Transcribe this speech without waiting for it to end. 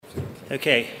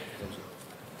Okay.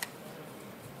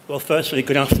 Well, firstly,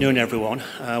 good afternoon, everyone.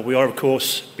 We are, of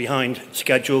course, behind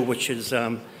schedule, which is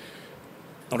not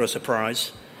a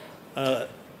surprise.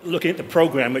 Looking at the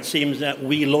program, it seems that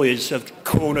we lawyers have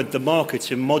cornered the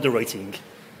market in moderating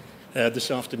this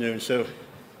afternoon, so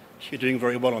you're doing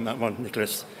very well on that one,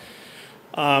 Nicholas.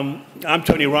 I'm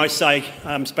Tony Rice. I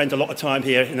spent a lot of time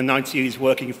here in the 90s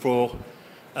working for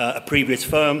a previous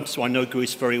firm, so I know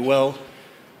Greece very well.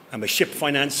 I'm a ship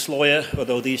finance lawyer,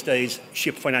 although these days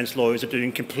ship finance lawyers are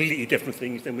doing completely different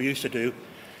things than we used to do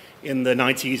in the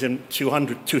 90s and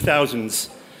 2000s.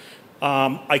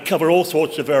 I cover all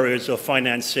sorts of areas of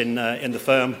finance in the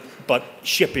firm, but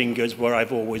shipping is where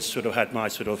I've always sort of had my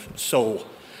sort of soul.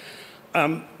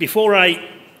 Before I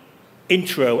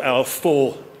intro our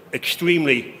four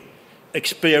extremely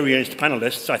experienced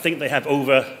panelists, I think they have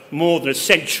over more than a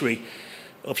century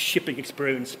of shipping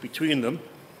experience between them.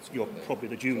 You're probably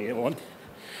the junior one.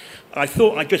 I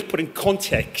thought I'd just put in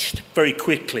context very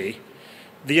quickly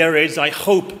the areas I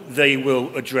hope they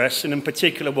will address, and in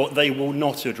particular what they will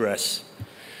not address.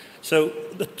 So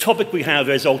the topic we have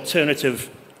is alternative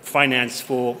finance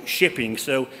for shipping.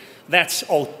 So that's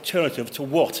alternative to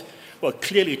what? Well,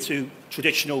 clearly to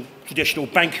traditional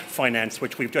bank finance,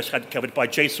 which we've just had covered by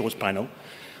JSOR's panel.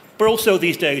 But also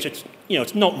these days,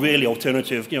 it's not really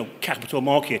alternative. Capital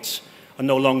markets are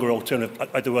no longer alternative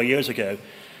like they were years ago.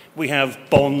 We have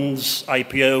bonds,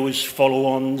 IPOs,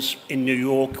 follow-ons in New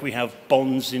York. We have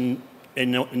bonds in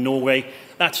Norway.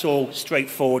 That's all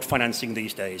straightforward financing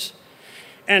these days.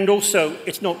 And also,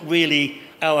 it's not really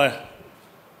our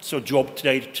sort of job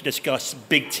today to discuss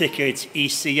big-ticket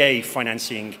ECA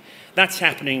financing. That's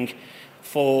happening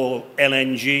for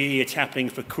LNG, it's happening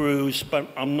for cruise, but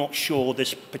I'm not sure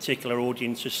this particular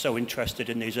audience is so interested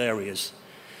in these areas.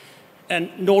 And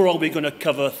nor are we going to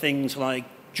cover things like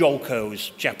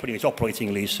JOLCOs, Japanese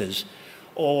operating leases,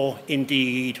 or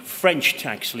indeed French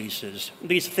tax leases.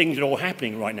 These things are all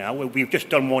happening right now. We've just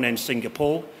done one in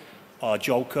Singapore, our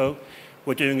JOLCO.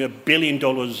 We're doing $1 billion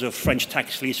of French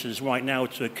tax leases right now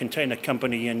to a container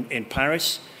company in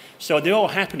Paris. So they're all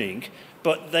happening,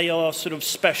 but they are sort of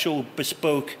special,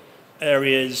 bespoke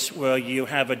areas where you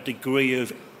have a degree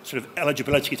of sort of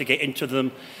eligibility to get into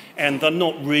them, and they're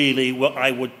not really what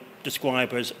I would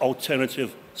describe as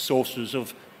alternative sources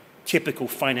of typical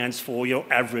finance for your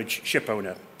average ship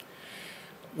owner.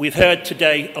 We've heard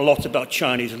today a lot about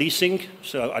Chinese leasing,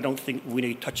 so I don't think we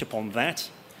need to touch upon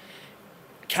that.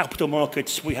 Capital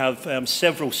markets, we have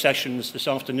several sessions this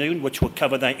afternoon which will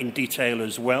cover that in detail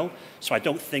as well, so I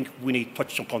don't think we need to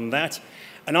touch upon that.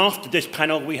 And after this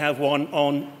panel, we have one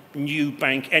on new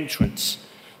bank entrants.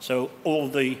 So all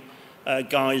the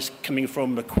guys coming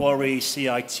from Macquarie,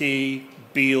 CIT,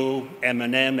 Beal,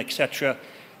 M&M, etc.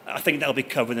 I think that'll be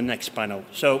covered in the next panel.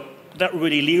 So that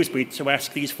really leaves me to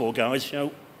ask these four guys,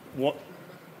 what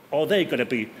are they going to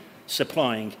be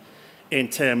supplying in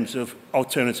terms of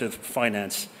alternative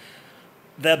finance?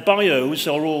 Their bios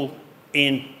are all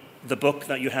in the book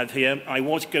that you have here. I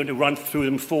was going to run through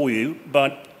them for you,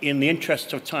 but in the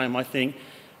interest of time, I think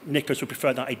Nicholas would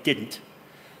prefer that I didn't.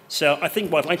 So I think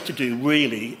what I'd like to do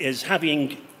really is,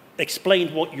 having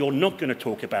explained what you're not going to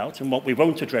talk about and what we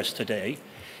won't address today,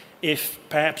 if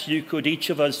perhaps you could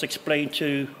each of us explain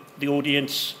to the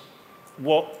audience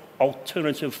what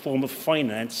alternative form of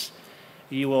finance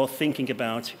you are thinking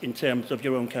about in terms of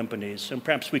your own companies. And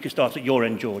perhaps we could start at your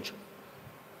end, George.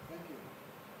 Thank you.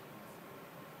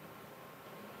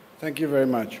 Thank you very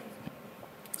much.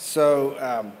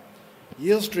 So,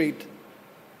 Yield Street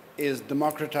is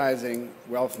democratizing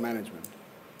wealth management.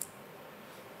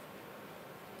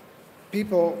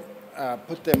 People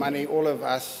put their money, all of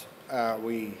us,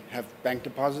 we have bank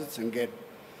deposits and get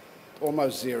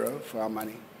almost zero for our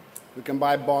money. We can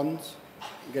buy bonds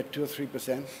and get 2 or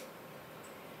 3%.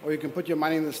 Or you can put your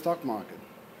money in the stock market,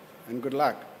 and good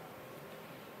luck.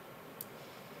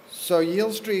 So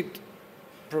Yield Street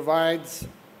provides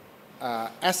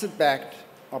asset-backed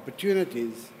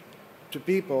opportunities to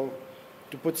people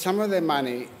to put some of their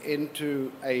money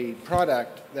into a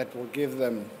product that will give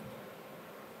them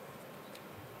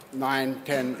 9,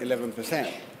 10,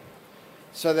 11%,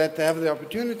 so that they have the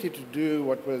opportunity to do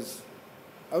what was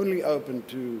only open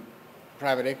to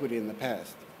private equity in the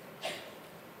past.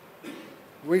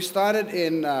 We started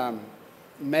in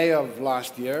May of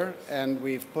last year, and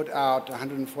we've put out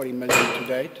 140 million to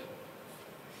date.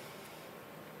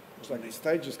 Looks like the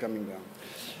stage is coming down.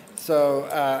 So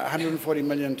 140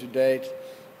 million to date.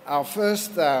 Our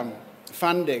first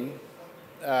funding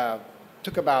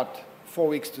took about 4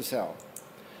 weeks to sell.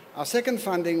 Our second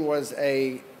funding was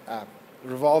a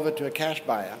revolver to a cash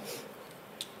buyer.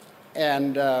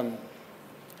 And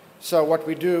So what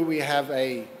we do, we have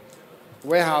a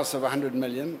warehouse of 100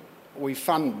 million. We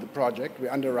fund the project. We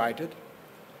underwrite it.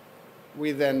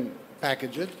 We then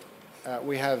package it.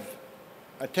 We have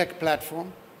a tech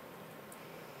platform.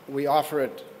 We offer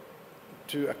it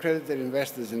to accredited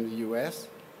investors in the US,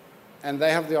 and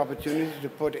they have the opportunity to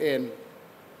put in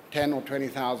 $10,000 or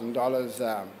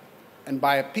 $20,000 and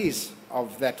buy a piece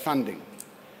of that funding.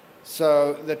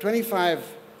 So the $25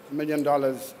 million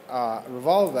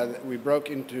revolver that we broke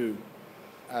into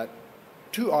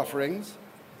two offerings,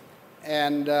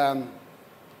 and I'm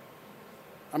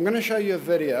going to show you a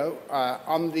video.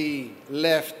 On the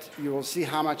left, you will see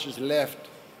how much is left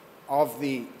of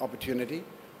the opportunity.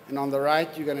 And on the right,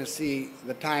 you're going to see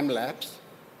the time lapse.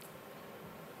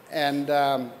 And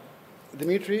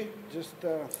Dimitri, just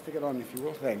stick it on if you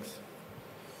will. Thanks.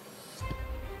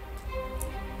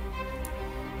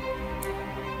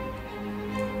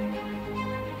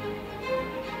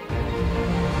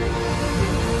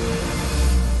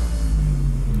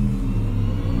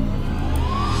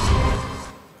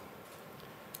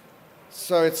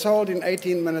 So it sold in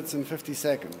 18 minutes and 50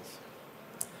 seconds.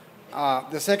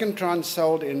 The second tranche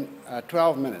sold in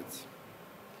 12 minutes.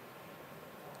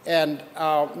 And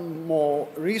our more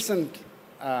recent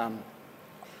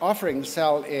offerings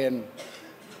sell in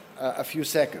a few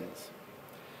seconds.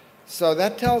 So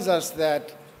that tells us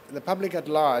that the public at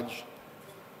large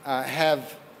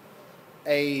have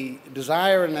a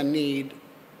desire and a need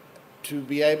to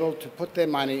be able to put their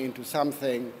money into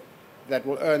something that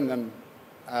will earn them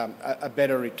a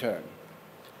better return.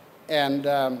 And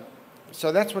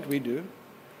so that's what we do.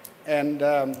 And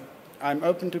I'm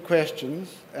open to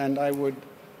questions, and I would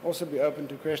also be open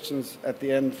to questions at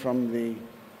the end from the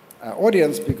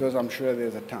audience, because I'm sure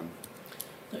there's a ton.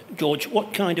 George,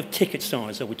 what kind of ticket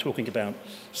size are we talking about?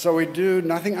 So we do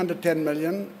nothing under 10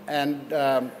 million, and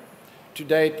to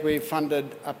date we've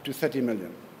funded up to 30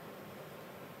 million.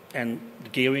 And the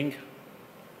gearing,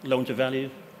 loan to value?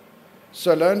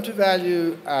 So loan to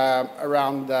value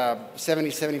around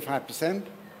 70-75%.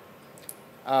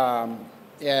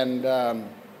 And the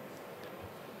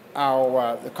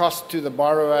cost to the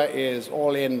borrower is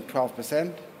all in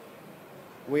 12%.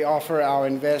 We offer our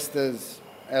investors,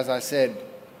 as I said,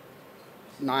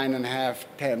 9.5,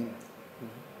 10.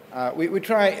 We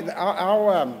try.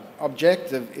 Our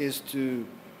objective is to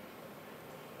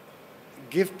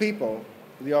give people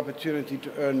the opportunity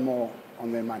to earn more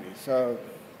on their money. So,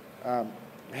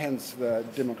 hence the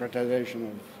democratization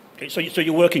of. Okay, so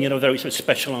you're working in a very sort of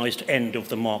specialised end of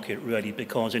the market, really,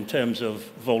 because in terms of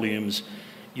volumes,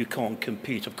 you can't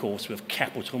compete, of course, with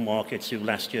capital markets who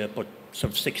last year put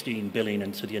sort of 16 billion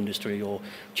into the industry, or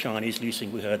Chinese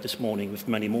leasing we heard this morning with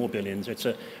many more billions. It's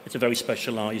a very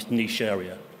specialised niche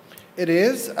area. It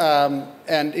is,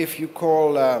 and if you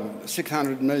call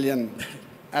 600 million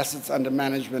assets under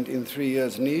management in 3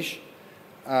 years niche,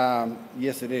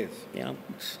 yes, it is. Yeah.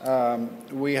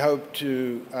 We hope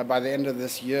to, by the end of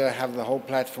this year, have the whole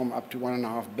platform up to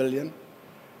 1.5 billion.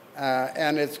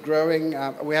 And it's growing.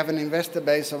 We have an investor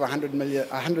base of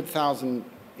 100,000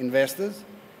 investors,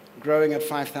 growing at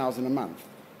 5,000 a month.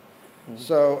 Mm-hmm.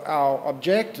 So our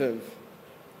objective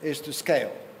is to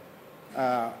scale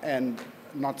and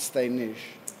not stay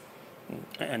niche.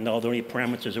 And are there any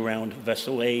parameters around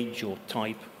vessel age or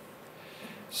type?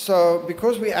 So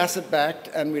because we're asset-backed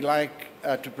and we like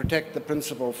to protect the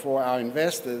principal for our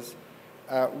investors,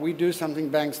 we do something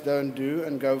banks don't do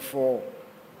and go for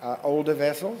older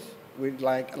vessels. We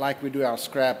like we do our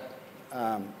scrap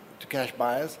to cash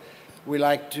buyers. We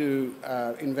like to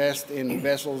invest in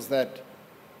vessels that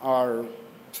are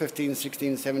 15,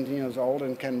 16, 17 years old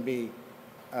and can be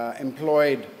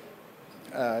employed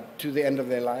to the end of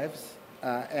their lives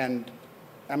and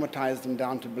amortize them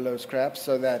down to below scrap,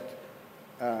 so that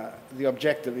the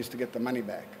objective is to get the money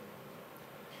back.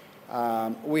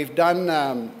 We've done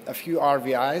a few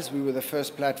RVIs. We were the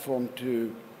first platform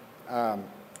to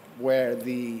where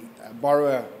the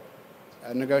borrower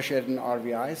negotiated an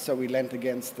RVI, so we lent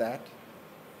against that.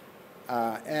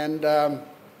 And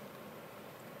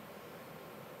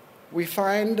we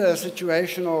find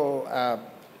situational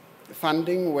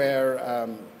funding where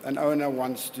an owner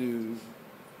wants to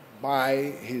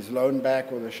buy his loan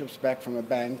back or the ships back from a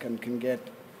bank and can get,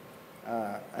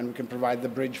 and we can provide the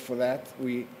bridge for that.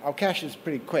 Our cash is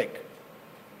pretty quick,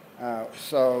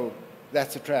 so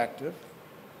that's attractive.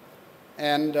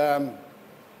 And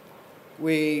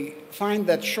we find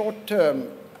that short-term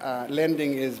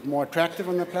lending is more attractive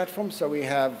on the platform, so we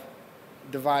have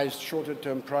devised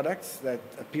shorter-term products that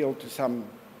appeal to some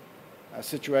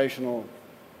situational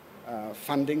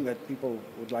funding that people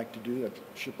would like to do, that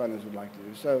ship owners would like to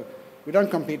do. So we don't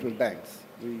compete with banks.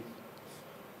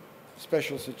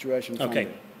 special situation funding.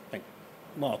 Okay.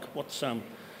 Mark, what's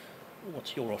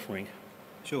your offering?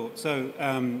 Sure. So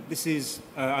this is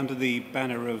under the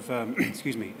banner of,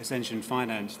 Ascension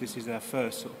Finance. This is our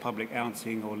first sort of public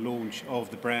outing or launch of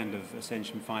the brand of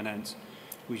Ascension Finance,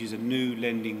 which is a new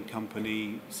lending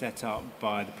company set up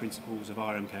by the principals of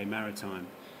RMK Maritime.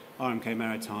 RMK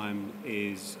Maritime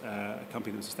is a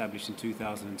company that was established in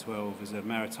 2012 as a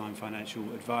maritime financial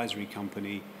advisory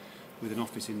company with an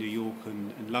office in New York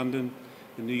and London.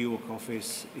 The New York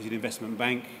office is an investment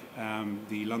bank.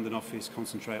 The London office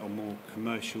concentrate on more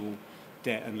commercial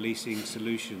debt and leasing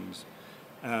solutions.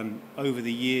 Over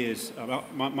the years,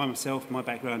 my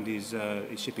background is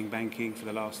shipping banking for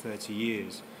the last 30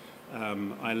 years.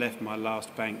 I left my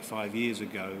last bank 5 years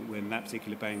ago when that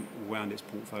particular bank wound its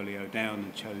portfolio down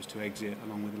and chose to exit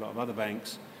along with a lot of other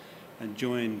banks, and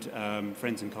joined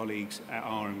friends and colleagues at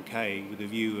RMK with a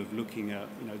view of looking at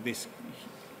this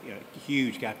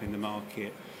huge gap in the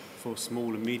market for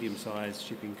small and medium-sized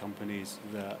shipping companies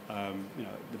that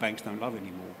the banks don't love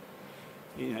anymore.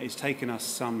 It's taken us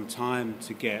some time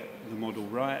to get the model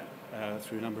right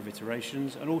through a number of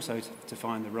iterations, and also to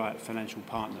find the right financial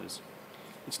partners.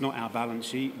 It's not our balance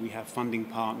sheet. We have funding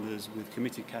partners with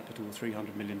committed capital of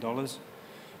 $300 million.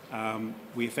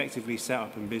 We effectively set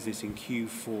up in business in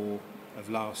Q4 of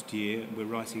last year. We're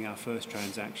writing our first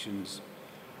transactions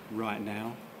right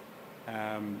now.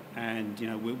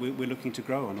 We're looking to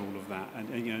grow on all of that.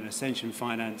 And Ascension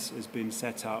Finance has been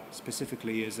set up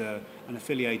specifically as an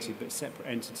affiliated but separate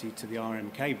entity to the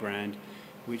RMK brand,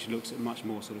 which looks at much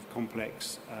more sort of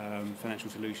complex financial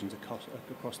solutions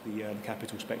across the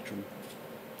capital spectrum.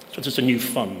 So it's just a new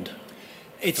fund.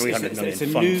 It's a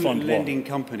new lending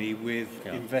company with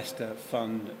investor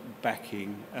fund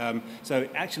backing. So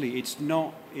actually, it's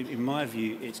not, in my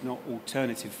view, it's not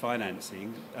alternative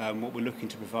financing. What we're looking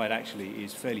to provide actually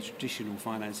is fairly traditional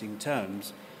financing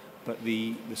terms, but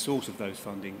the source of those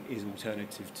funding is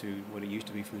alternative to what it used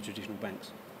to be from the traditional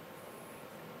banks.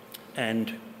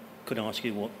 And could I ask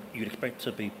you what you'd expect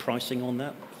to be pricing on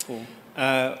that for?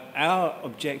 Our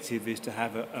objective is to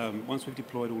have, once we've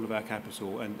deployed all of our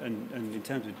capital, and in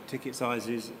terms of ticket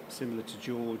sizes, similar to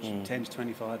George, $10 to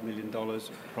 $25 million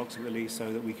approximately,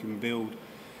 so that we can build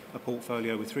a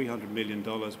portfolio with $300 million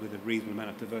with a reasonable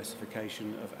amount of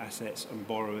diversification of assets and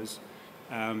borrowers.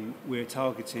 We're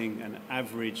targeting an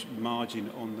average margin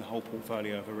on the whole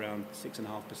portfolio of around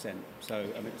 6.5%.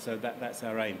 So that's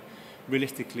our aim.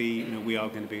 Realistically, we are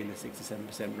going to be in the 6 to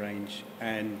 7% range,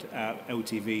 and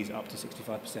LTVs up to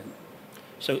 65%.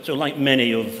 So like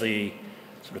many of the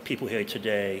sort of people here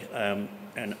today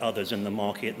and others in the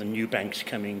market, the new banks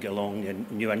coming along and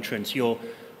new entrants, you're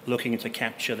looking to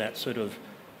capture that sort of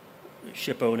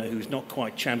ship owner who's not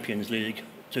quite Champions League,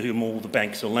 to whom all the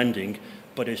banks are lending,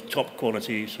 but is top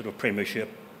quality sort of Premiership,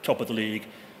 top of the league,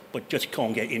 but just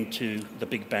can't get into the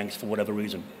big banks for whatever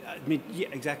reason. Yeah,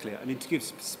 exactly. To give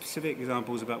specific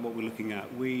examples about what we're looking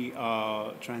at, we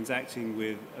are transacting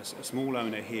with a small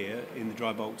owner here in the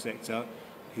dry bulk sector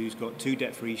who's got 2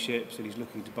 debt-free ships and he's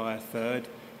looking to buy a third.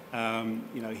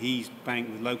 He's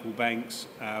banked with local banks,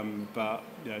 but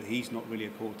he's not really a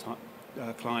core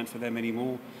client for them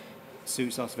anymore.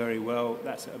 Suits us very well.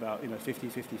 That's at about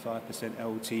 50-55%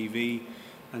 LTV,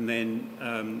 and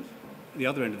then the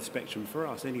other end of the spectrum for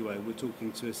us anyway, we're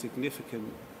talking to a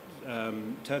significant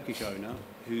Turkish owner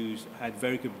who's had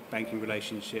very good banking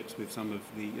relationships with some of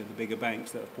the bigger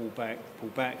banks that have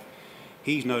pulled back.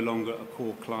 He's no longer a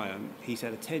core client. He's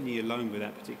had a 10-year loan with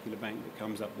that particular bank that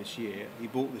comes up this year. He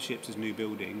bought the ships as new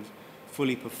buildings,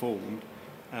 fully performed.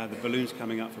 The balloon's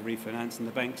coming up for refinance, and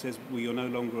the bank says, well, you're no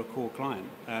longer a core client.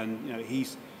 And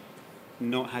he's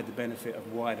not had the benefit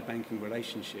of wider banking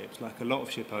relationships. Like a lot of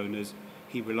ship owners,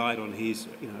 he relied on his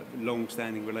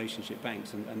long-standing relationship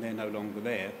banks, and they're no longer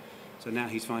there. So now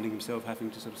he's finding himself having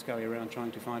to sort of scurry around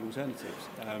trying to find alternatives.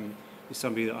 It's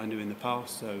somebody that I knew in the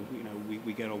past, so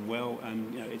we get on well,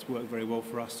 and it's worked very well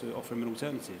for us to offer him an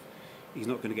alternative. He's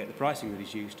not going to get the pricing that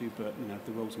he's used to, but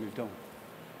the world's moved on.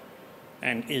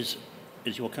 And is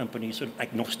your company sort of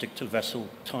agnostic to vessel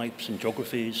types and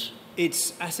geographies?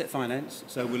 It's asset finance,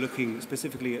 so we're looking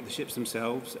specifically at the ships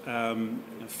themselves.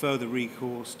 Further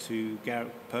recourse to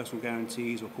personal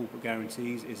guarantees or corporate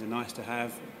guarantees is a nice to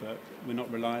have, but we're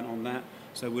not reliant on that.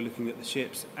 So we're looking at the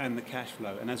ships and the cash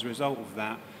flow, and as a result of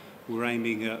that, we're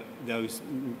aiming at those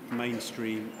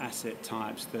mainstream asset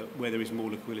types where there is more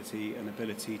liquidity and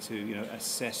ability to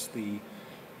assess the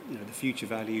future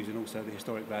values and also the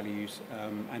historic values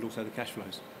and also the cash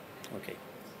flows. Okay,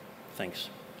 thanks.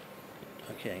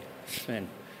 Okay, Sven,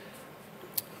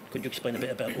 Could you explain a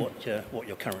bit about what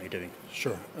you're currently doing?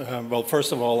 Sure. Well,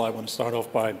 first of all, I want to start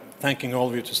off by thanking all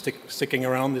of you for sticking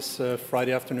around this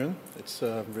Friday afternoon. It's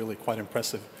really quite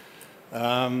impressive.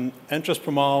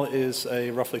 Entrust-Bromall is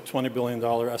a roughly $20 billion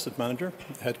asset manager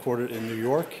headquartered in New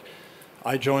York.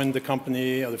 I joined the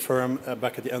company, the firm,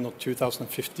 back at the end of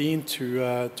 2015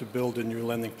 to build a new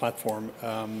lending platform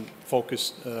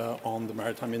focused on the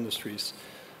maritime industries.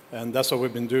 And that's what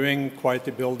we've been doing,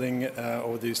 quietly building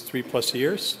over these 3+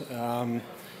 years.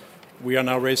 We are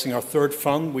now raising our third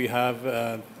fund. We have,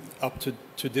 up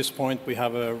to this point, we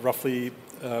have a roughly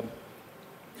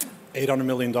 $800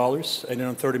 million,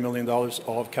 $830 million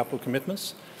of capital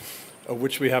commitments, of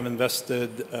which we have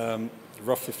invested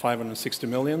roughly $560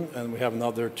 million, and we have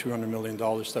another $200 million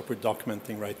that we're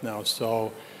documenting right now.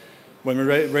 So when we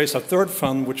raise our third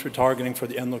fund, which we're targeting for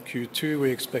the end of Q2, we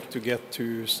expect to get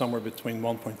to somewhere between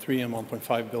 $1.3 and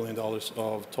 $1.5 billion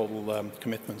of total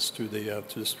commitments to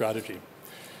the strategy.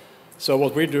 So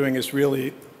what we're doing is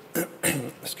really,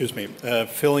 excuse me,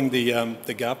 filling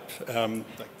the gap,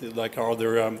 like our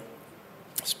other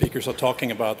speakers are talking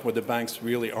about, where the banks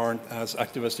really aren't as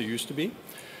active as they used to be.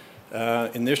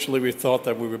 Initially, we thought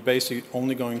that we were basically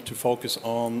only going to focus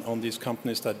on these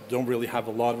companies that don't really have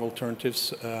a lot of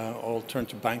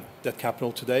alternative bank debt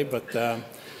capital today. But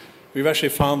we've actually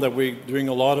found that we're doing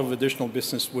a lot of additional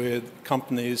business with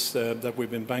companies that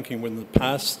we've been banking with in the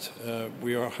past.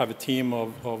 We have a team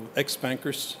of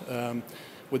ex-bankers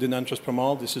within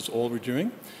Entrust-Bromall. This is all we're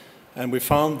doing. And we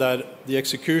found that the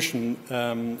execution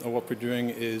of what we're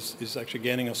doing is actually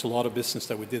gaining us a lot of business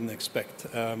that we didn't expect.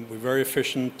 We're very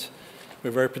efficient. We're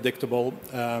very predictable.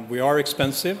 We are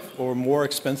expensive, or more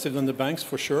expensive than the banks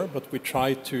for sure, but we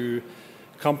try to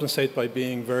compensate by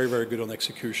being very, very good on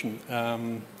execution.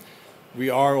 We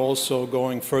are also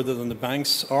going further than the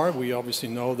banks are. We obviously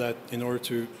know that in order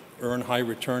to earn high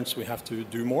returns, we have to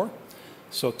do more.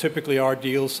 So typically our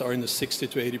deals are in the 60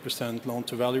 to 80%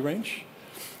 loan-to-value range.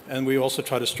 And we also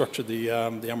try to structure the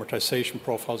amortization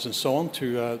profiles and so on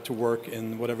to work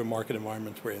in whatever market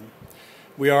environment we're in.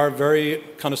 We are very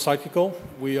counter-cyclical.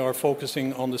 We are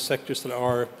focusing on the sectors that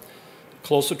are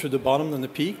closer to the bottom than the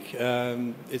peak.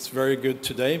 It's very good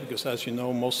today because, as you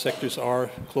know, most sectors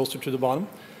are closer to the bottom.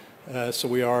 So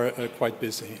we are quite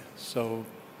busy. So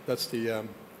that's the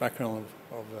background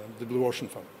of the Blue Ocean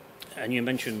Fund. And you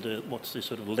mentioned what's the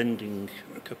sort of lending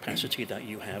capacity that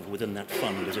you have within that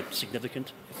fund? Is it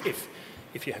significant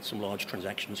if you had some large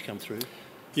transactions come through?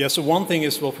 Yeah, so one thing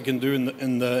is what we can do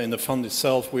in the fund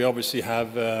itself. We obviously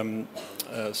have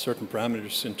certain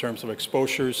parameters in terms of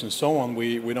exposures and so on.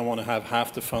 We don't want to have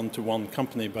half the fund to one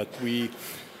company, but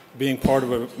being part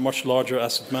of a much larger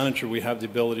asset manager, we have the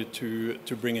ability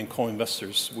to bring in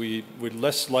co-investors. We're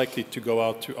less likely to go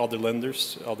out to other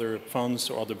lenders, other funds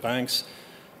or other banks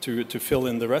to fill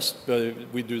in the rest, but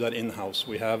we do that in-house.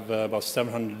 We have about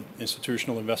 700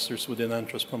 institutional investors within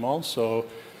Entrust-Bromall, so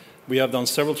we have done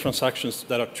several transactions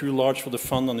that are too large for the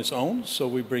fund on its own, so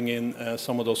we bring in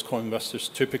some of those co-investors,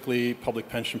 typically public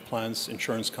pension plans,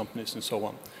 insurance companies, and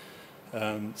so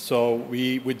on. So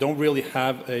we don't really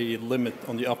have a limit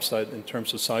on the upside in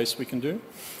terms of size we can do.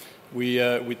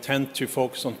 We tend to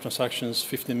focus on transactions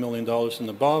 $15 million and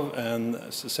above, and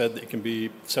as I said, it can be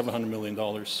several $100 million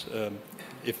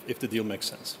if the deal makes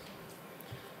sense.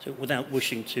 So without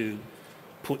wishing to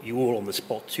put you all on the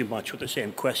spot too much with the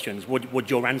same questions, would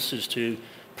your answers to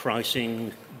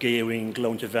pricing, gearing,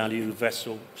 loan-to-value,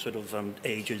 vessel sort of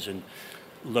ages and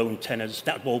loan tenors,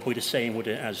 that will be the same, would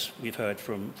it, as we've heard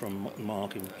from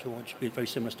Mark and George? Be very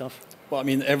similar stuff? Well, I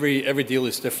mean, every deal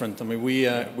is different. I mean,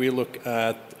 we look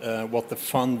at what the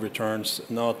fund returns,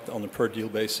 not on a per deal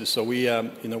basis. So we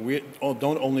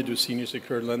don't only do senior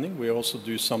secured lending. We also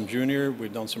do some junior.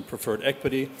 We've done some preferred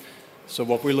equity. So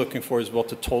what we're looking for is what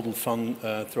the total fund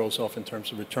throws off in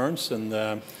terms of returns,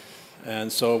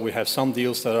 and so we have some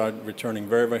deals that are returning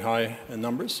very, very high in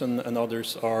numbers, and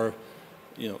others are,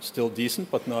 still decent,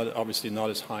 but obviously not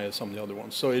as high as some of the other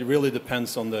ones. So it really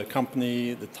depends on the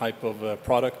company, the type of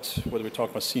product, whether we talk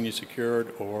about senior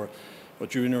secured or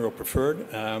junior or preferred.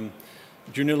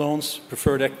 Junior loans,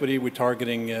 preferred equity, we're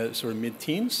targeting sort of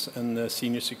mid-teens, and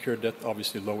senior secured debt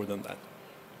obviously lower than that.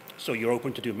 So you're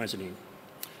open to do mezzanine?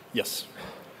 Yes.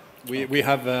 We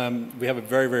have a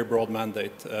very, very broad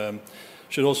mandate.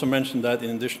 Should also mention that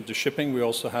in addition to shipping, we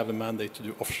also have a mandate to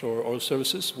do offshore oil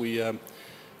services.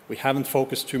 We haven't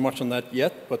focused too much on that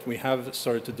yet, but we have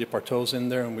started to dip our toes in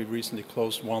there, and we recently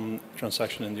closed one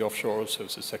transaction in the offshore oil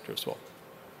services sector as well.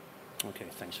 Okay,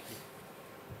 thanks.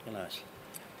 Elias.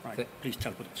 Right, please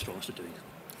tell what the stores are doing.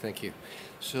 Thank you.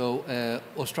 So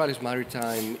Australis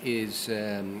Maritime is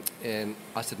an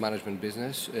asset management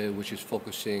business which is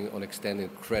focusing on extending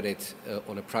credit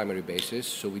on a primary basis.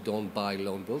 So we don't buy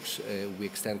loan books. We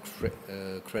extend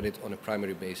credit on a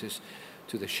primary basis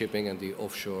to the shipping and the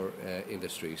offshore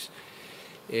industries.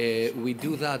 We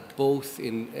do that both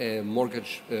in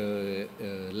mortgage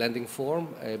lending form,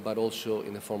 but also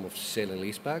in the form of sale and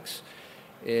leasebacks.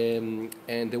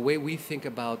 And the way we think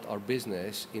about our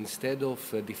business, instead of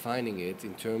defining it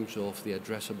in terms of the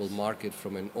addressable market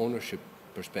from an ownership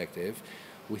perspective,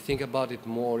 we think about it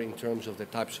more in terms of the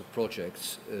types of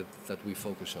projects that we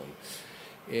focus on.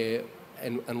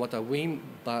 And what I mean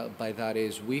by that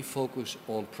is we focus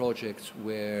on projects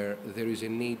where there is a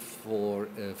need for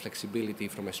flexibility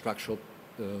from a structural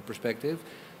perspective.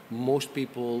 Most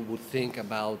people would think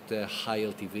about high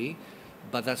LTV,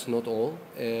 but that's not all.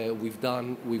 We've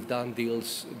done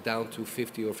deals down to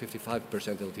 50 or 55%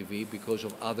 LTV because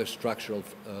of other structural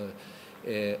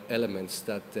elements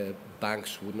that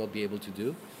banks would not be able to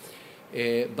do.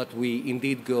 But we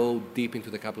indeed go deep into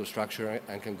the capital structure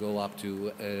and can go up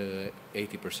to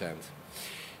 80%.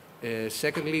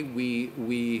 Secondly,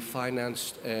 we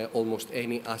financed almost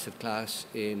any asset class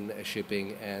in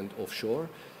shipping and offshore,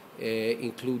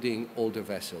 including older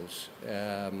vessels.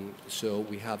 So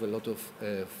we have a lot of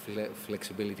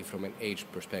flexibility from an age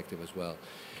perspective as well.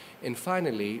 And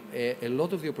finally, a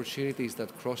lot of the opportunities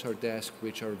that cross our desk,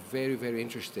 which are very, very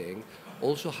interesting,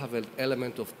 also have an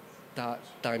element of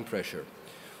time pressure.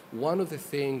 One of the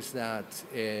things that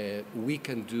we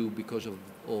can do because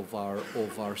of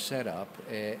our setup,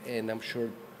 and I'm sure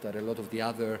that a lot of the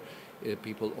other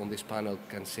people on this panel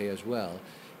can say as well,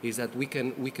 is that we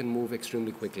can move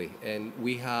extremely quickly. And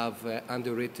we have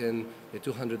underwritten a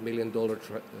 $200 million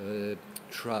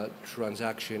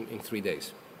transaction in 3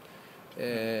 days,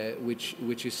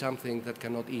 which is something that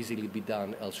cannot easily be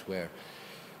done elsewhere.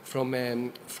 From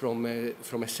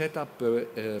a setup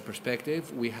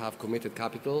perspective, we have committed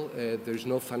capital. There's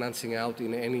no financing out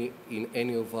in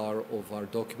any of our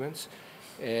documents.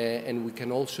 And we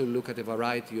can also look at a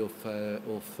variety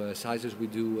of sizes. We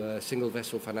do single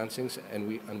vessel financings, and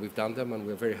we've done them, and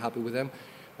we're very happy with them.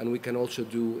 And we can also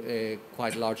do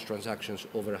quite large transactions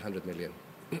over 100 million.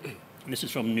 This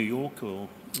is from New York or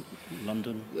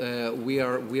London? We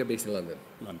are based in London.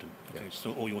 London. Okay, Yeah.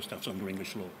 so all your stuff's under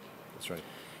English law. That's right.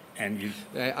 And you?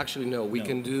 Actually, no. We No,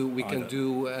 can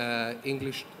do either.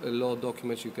 English law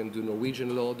documents. You can do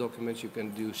Norwegian law documents. You can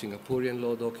do Singaporean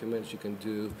law documents. You can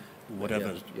do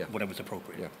Whatever's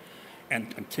appropriate. Yeah.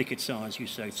 And ticket size, you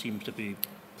say, seems to be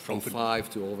From open. 5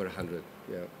 to over 100.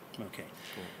 Yeah. Okay.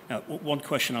 Now, one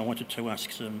question I wanted to ask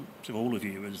to all of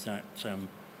you is that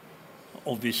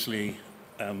obviously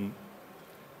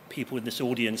people in this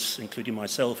audience, including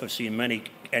myself, have seen many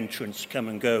entrants come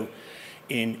and go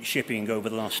in shipping over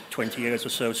the last 20 years or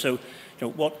so. So,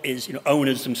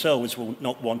 owners themselves will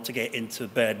not want to get into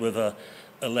bed with a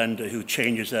lender who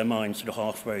changes their mind sort of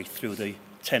halfway through the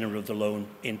tenor of the loan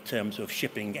in terms of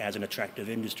shipping as an attractive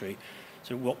industry.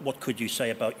 So what could you say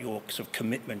about your sort of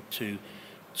commitment to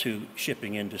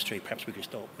shipping industry? Perhaps we could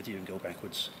start with you and go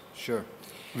backwards. Sure.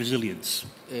 Resilience.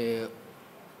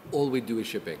 All we do is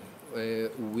shipping.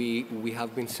 We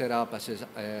have been set up as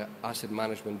an asset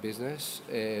management business,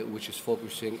 which is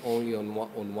focusing only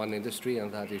on one industry,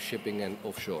 and that is shipping and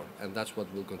offshore. And that's what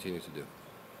we'll continue to do.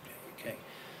 Okay.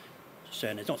 So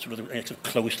it's not sort of a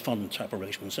closed fund type of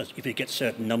arrangement. So if you get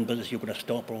certain numbers, you're going to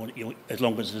stop, or as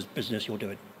long as there's business, you'll do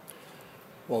it.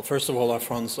 Well, first of all, our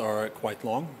funds are quite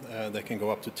long. They can go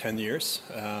up to 10 years.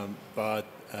 But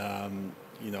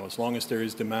as long as there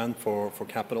is demand for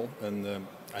capital, and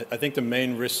I think the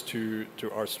main risk to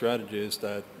our strategy is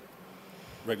that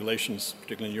regulations,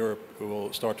 particularly in Europe,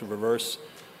 will start to reverse.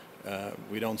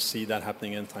 We don't see that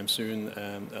happening anytime soon,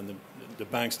 and the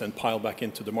banks then pile back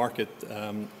into the market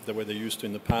the way they used to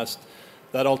in the past.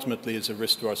 That ultimately is a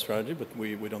risk to our strategy, but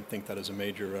we don't think that is a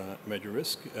major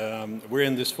risk. We're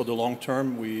in this for the long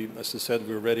term. As I said,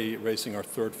 we're already raising our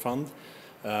third fund,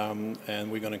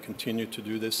 and we're going to continue to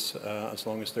do this as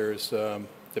long as there is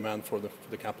demand for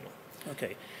the capital.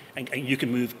 Okay. And you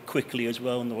can move quickly as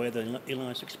well in the way that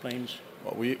Elias explains?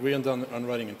 Well, we are done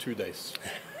underwriting in 2 days.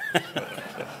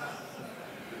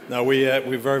 No, we're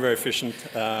very, very efficient.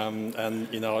 And,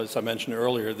 as I mentioned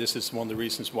earlier, this is one of the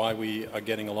reasons why we are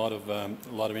getting a lot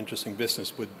of interesting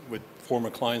business with former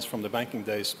clients from the banking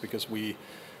days, because we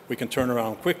can turn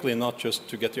around quickly, not just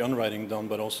to get the underwriting done,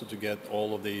 but also to get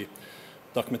all of the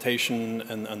documentation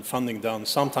and funding done.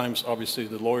 Sometimes, obviously,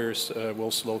 the lawyers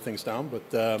will slow things down,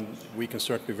 but we can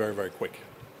certainly be very, very quick.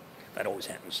 That always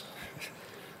happens.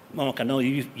 Mark, I know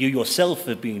you yourself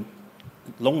have been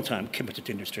long-time committed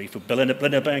industry for Berliner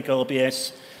Bank,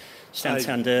 RBS,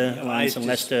 Santander, Alliance and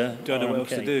Leicester. Don't know what else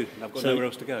to RMK. do. I've got nowhere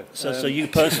else to go. So you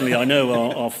personally, I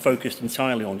know, are focused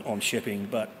entirely on shipping,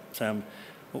 but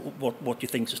what do you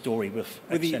think is the story with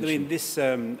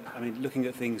Ascension? Looking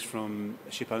at things from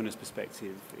a ship owner's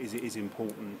perspective is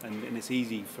important, and it's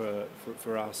easy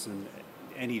for us and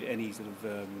any sort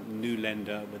of new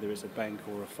lender, whether it's a bank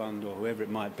or a fund or whoever it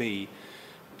might be,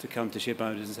 to come to ship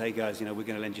owners and say, hey guys, we're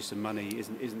going to lend you some money.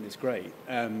 Isn't this great?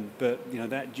 But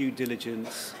that due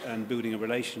diligence and building a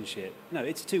relationship,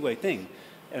 it's a two-way thing.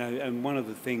 And one of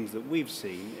the things that we've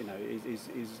seen, is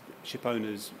ship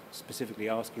owners specifically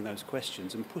asking those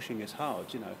questions and pushing us hard.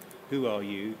 Who are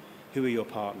you? Who are your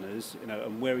partners?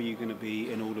 And where are you going to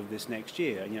be in all of this next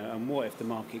year? And what if the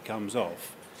market comes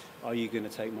off? Are you going to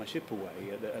take my ship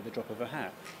away at the drop of a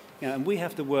hat? And we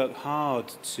have to work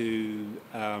hard to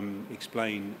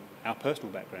explain our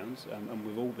personal backgrounds, and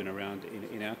we've all been around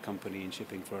in our company in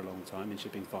shipping for a long time, in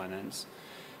shipping finance,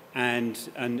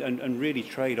 and really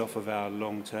trade off of our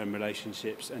long-term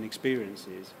relationships and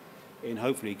experiences in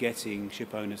hopefully getting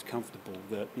ship owners comfortable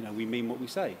that we mean what we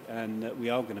say and that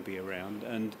we are going to be around,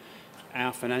 and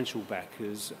our financial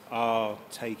backers are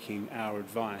taking our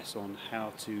advice on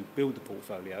how to build the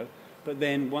portfolio, but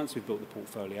then once we've built the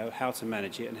portfolio, how to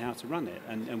manage it and how to run it.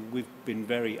 And we've been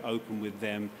very open with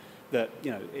them that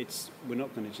we're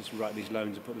not going to just write these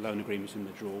loans and put loan agreements in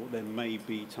the drawer. There may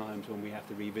be times when we have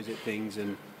to revisit things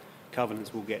and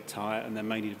covenants will get tight, and there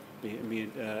may need to be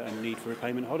a need for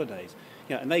repayment holidays.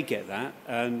 And they get that.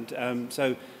 And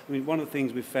one of the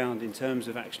things we've found in terms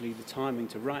of actually the timing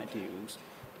to write deals,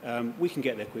 we can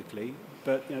get there quickly,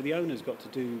 but the owner's got to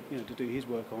do his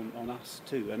work on us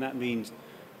too, and that means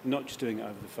not just doing it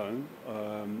over the phone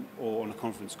or on a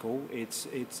conference call. It's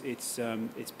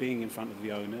being in front of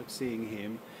the owner, seeing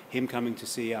him coming to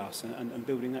see us, and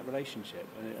building that relationship.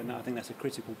 And I think that's a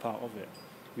critical part of it.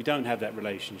 If we don't have that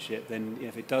relationship, then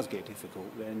if it does get difficult,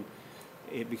 then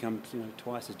it becomes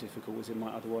twice as difficult as it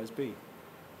might otherwise be.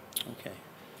 Okay.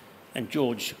 And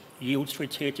George, Yield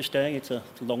Street's here to stay. It's a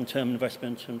long-term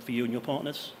investment for you and your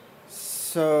partners.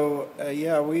 So,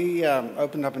 we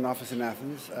opened up an office in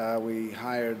Athens. We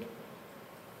hired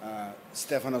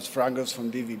Stefanos Frangos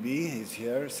from DVB. He's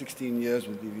here, 16 years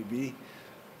with DVB.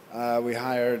 We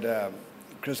hired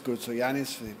Chris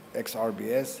Goutsoyannis,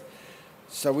 ex-RBS.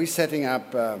 So we're setting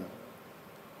up a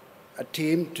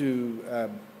team to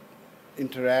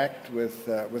interact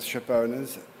with ship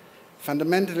owners.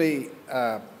 Fundamentally,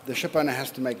 the ship owner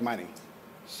has to make money.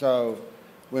 So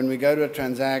when we go to a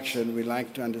transaction, we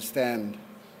like to understand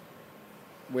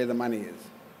where the money is.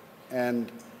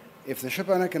 And if the ship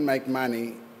owner can make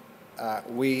money,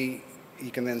 he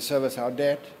can then service our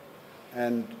debt,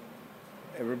 and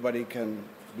everybody can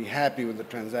be happy with the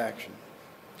transaction.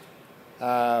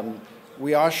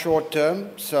 We are short-term,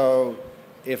 so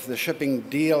if the shipping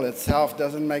deal itself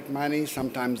doesn't make money,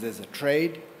 sometimes there's a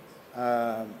trade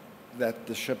that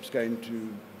the ship's going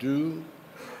to do.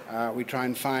 We try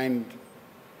and find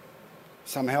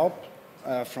some help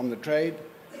from the trade,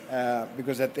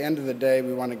 because at the end of the day,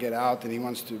 we want to get out, and he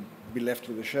wants to be left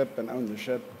with the ship and own the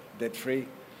ship debt-free.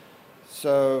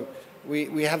 So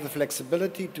we have the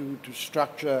flexibility to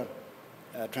structure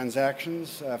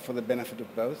transactions for the benefit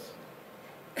of both.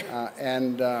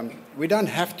 And we don't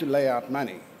have to lay out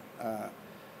money.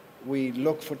 We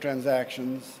look for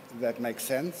transactions that make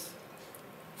sense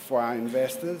for our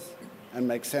investors and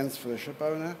make sense for the ship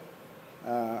owner,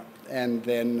 and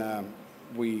then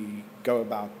we go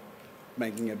about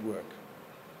making it work.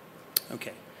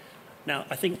 Okay. Now,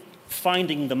 I think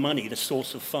finding the money, the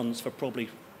source of funds for probably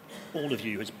all of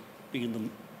you, has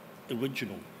been the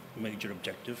original major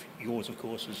objective. Yours, of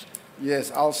course, is...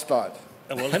 Yes, I'll start.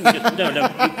 Well, let me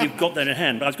just... you've got that in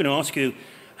hand. But I was going to ask you,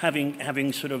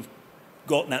 having sort of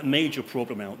got that major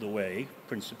problem out of the way,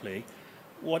 principally,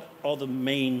 what are the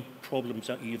main problems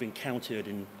that you've encountered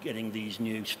in getting these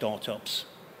new startups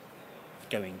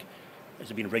going? Has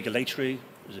it been regulatory?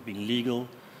 Has it been legal?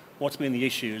 What's been the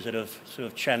issues that have sort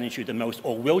of challenged you the most,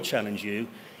 or will challenge you,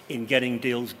 in getting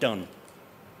deals done?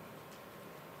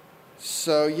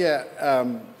 So,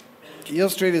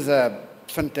 Yield Street is a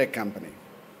fintech company.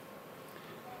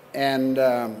 And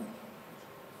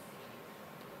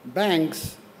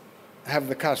banks have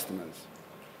the customers.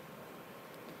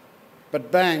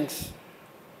 But banks,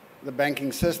 the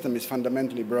banking system is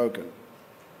fundamentally broken.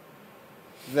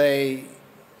 They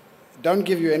don't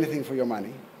give you anything for your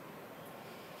money,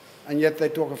 and yet they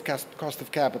talk of cost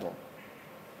of capital.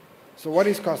 So what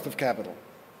is cost of capital?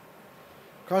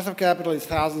 Cost of capital is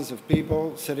thousands of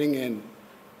people sitting in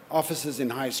offices in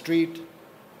High Street,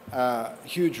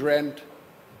 huge rent,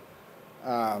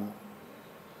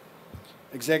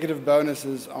 Executive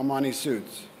bonuses, Armani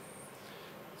suits.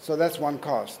 So that's one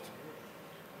cost.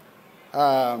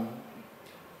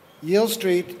 Yield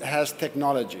Street has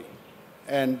technology,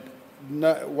 and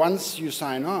once you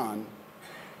sign on,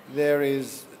 there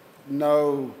is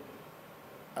no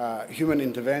human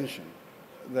intervention.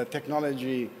 The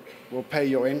technology will pay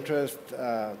your interest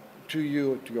to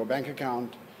you, to your bank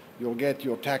account. You'll get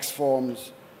your tax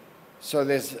forms. So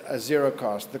there's a zero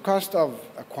cost. The cost of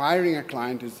acquiring a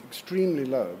client is extremely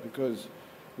low because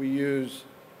we use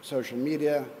social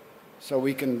media so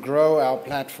we can grow our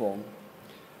platform.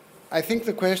 I think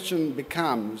the question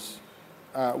becomes,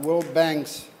 will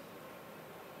banks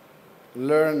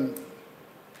learn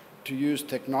to use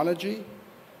technology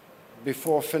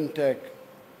before fintech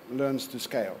learns to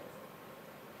scale?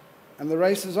 And the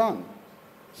race is on.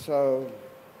 So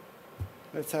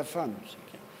let's have fun.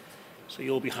 So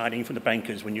you'll be hiding from the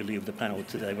bankers when you leave the panel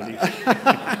today, will you?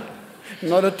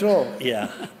 Not at all.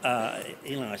 Yeah.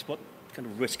 Elias, what kind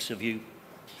of risks have you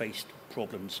faced,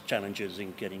 problems, challenges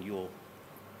in getting your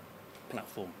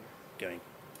platform going?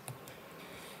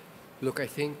 Look, I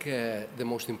think the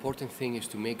most important thing is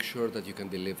to make sure that you can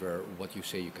deliver what you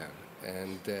say you can.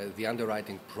 And the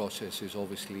underwriting process is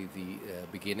obviously the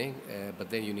beginning, but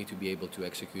then you need to be able to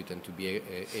execute and to be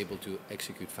able to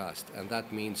execute fast. And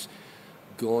that means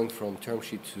going from term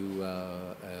sheet to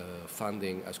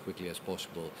funding as quickly as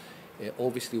possible.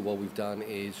 Obviously, what we've done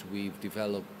is we've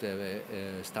developed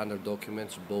standard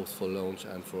documents both for loans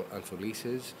and for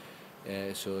leases.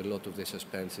 So a lot of the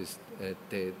suspense is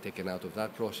taken out of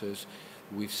that process.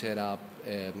 We've set up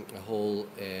a whole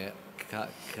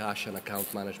cash and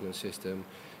account management system,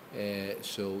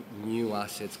 so new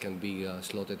assets can be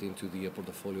slotted into the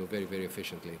portfolio very, very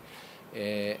efficiently.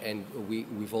 And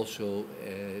we've also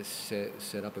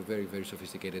set up a very, very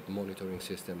sophisticated monitoring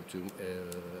system to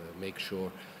make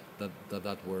sure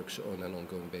that works on an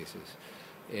ongoing basis.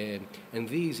 And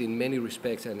these, in many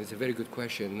respects, and it's a very good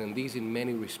question, and these, in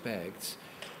many respects,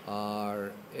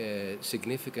 are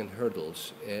significant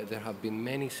hurdles. There have been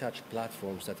many such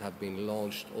platforms that have been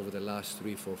launched over the last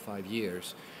 3, 4, 5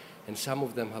 years, and some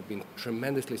of them have been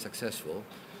tremendously successful,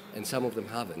 and some of them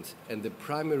haven't. And the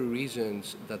primary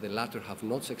reasons that the latter have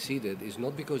not succeeded is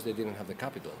not because they didn't have the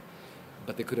capital,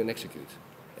 but they couldn't execute.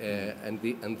 And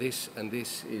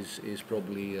this is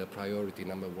probably priority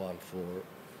number one for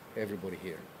everybody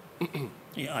here.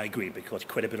 Yeah, I agree, because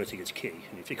credibility is key.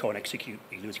 And if you can't execute,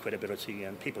 you lose credibility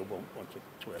and people won't want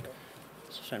to work.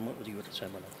 Sam, what would you have to say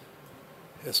about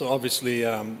that? Yeah, so obviously,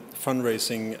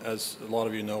 fundraising, as a lot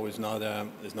of you know, is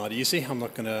not easy. I'm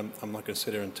not gonna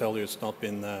sit here and tell you it's not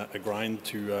been a grind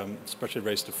to especially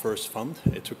raise the first fund.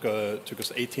 It took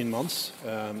us 18 months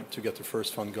to get the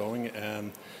first fund going,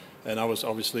 and I was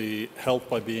obviously helped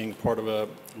by being part of a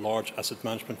large asset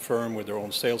management firm with their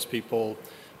own salespeople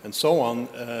and so on.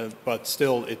 But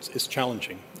still, it's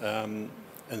challenging.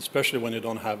 And especially when you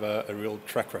don't have a real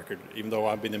track record. Even though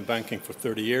I've been in banking for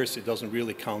 30 years, it doesn't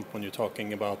really count when you're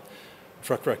talking about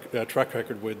track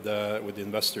record with the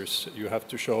investors. You have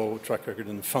to show track record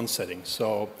in the fund setting.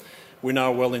 So we're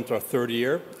now well into our third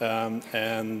year,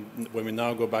 and when we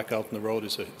now go back out on the road,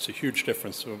 it's a huge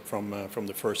difference from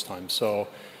the first time. So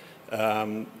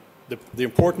the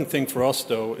important thing for us,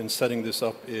 though, in setting this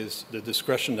up is the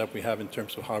discretion that we have in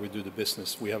terms of how we do the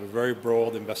business. We have a very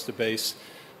broad investor base.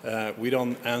 We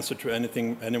don't answer to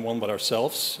anyone but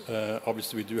ourselves.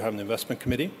 Obviously, we do have an investment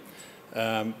committee,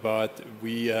 but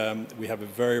we have a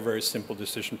very, very simple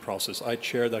decision process. I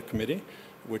chair that committee,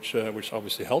 which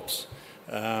obviously helps.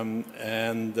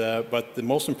 But the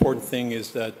most important thing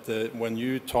is that when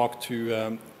you talk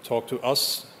to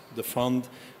us, the fund,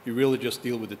 you really just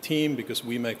deal with the team, because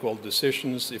we make all the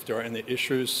decisions. If there are any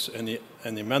issues, any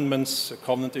amendments,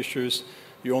 covenant issues,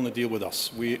 you only deal with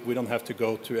us. We don't have to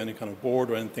go to any kind of board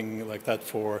or anything like that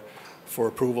for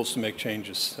approvals to make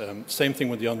changes. Same thing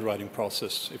with the underwriting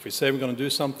process. If we say we're going to do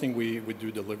something, we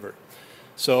do deliver.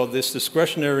 So this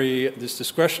discretion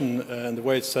and the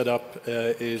way it's set up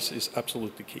is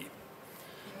absolutely key.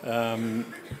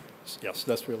 Yes,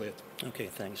 that's really it. Okay,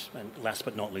 thanks. And last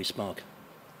but not least, Mark.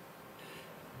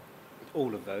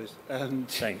 All of those.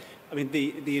 Same. I mean,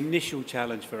 the initial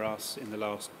challenge for us in the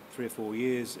last 3 or 4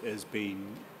 years has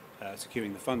been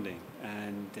securing the funding,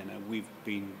 and we've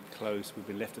been close. We've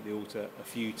been left at the altar a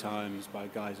few times by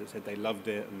guys that said they loved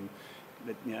it,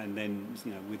 and then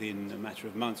within a matter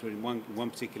of months, or in one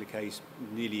particular case,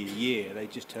 nearly a year, they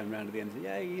just turned around at the end and said,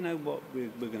 "Yeah, you know what, we're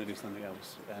going to do something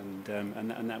else," and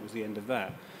that was the end of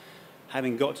that.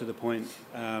 Having got to the point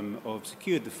of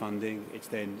secured the funding, it's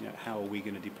then how are we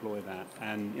going to deploy that?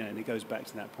 And it goes back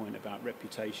to that point about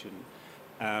reputation.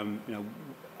 You know,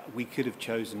 we could have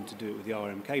chosen to do it with the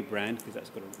RMK brand because that's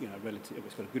got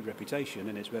it's got a good reputation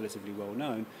and it's relatively well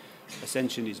known.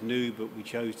 Ascension is new, but we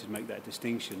chose to make that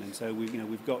distinction, and so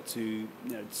we've got to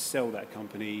sell that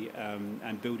company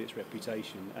and build its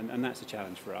reputation, and that's a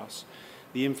challenge for us.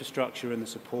 The infrastructure and the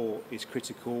support is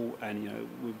critical, and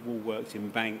we've all worked in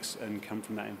banks and come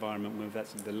from that environment where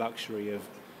that's the luxury of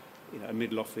a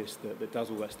middle office that does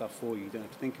all that stuff for you. You don't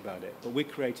have to think about it. But we're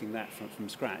creating that from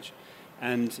scratch.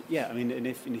 And yeah, I mean, and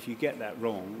if you get that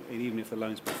wrong, and even if the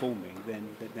loan's performing, then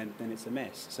it's a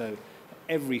mess. So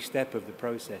every step of the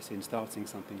process in starting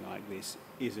something like this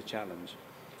is a challenge.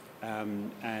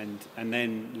 And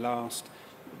then last,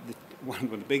 one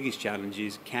of the biggest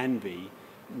challenges can be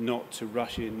not to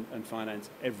rush in and finance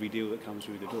every deal that comes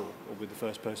through the door or with the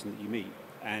first person that you meet.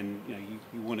 And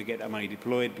you want to get that money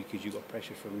deployed because you've got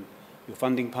pressure from your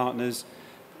funding partners.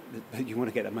 But you want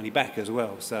to get that money back as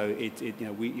well. So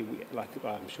we like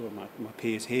I'm sure my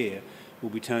peers here will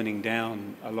be turning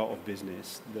down a lot of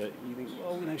business that you think,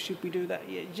 well, should we do that?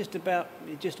 Yeah, it just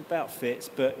about fits,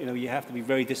 but you have to be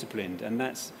very disciplined, and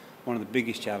that's one of the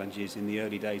biggest challenges in the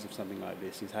early days of something like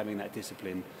this is having that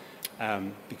discipline,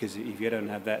 because if you don't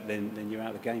have that, then you're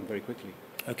out of the game very quickly.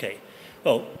 Okay,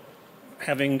 well,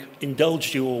 having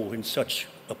indulged you all in such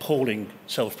appalling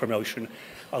self-promotion,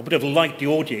 I would have liked the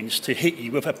audience to hit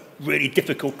you with really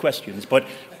difficult questions, but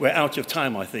we're out of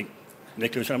time, I think,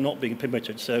 Nicholas. I'm not being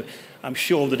permitted, so I'm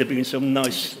sure there have been some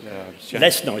nice,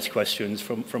 less nice questions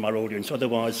from our audience.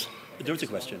 Otherwise, there is a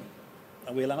question.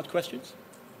 Are we allowed questions?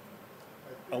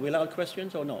 Are we allowed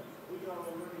questions or not?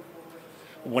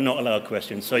 We're not allowed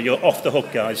questions, so you're off the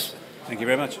hook, guys. Thank you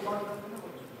very much.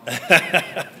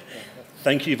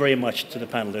 Thank you very much to the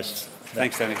panelists.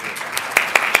 Thanks, Danny.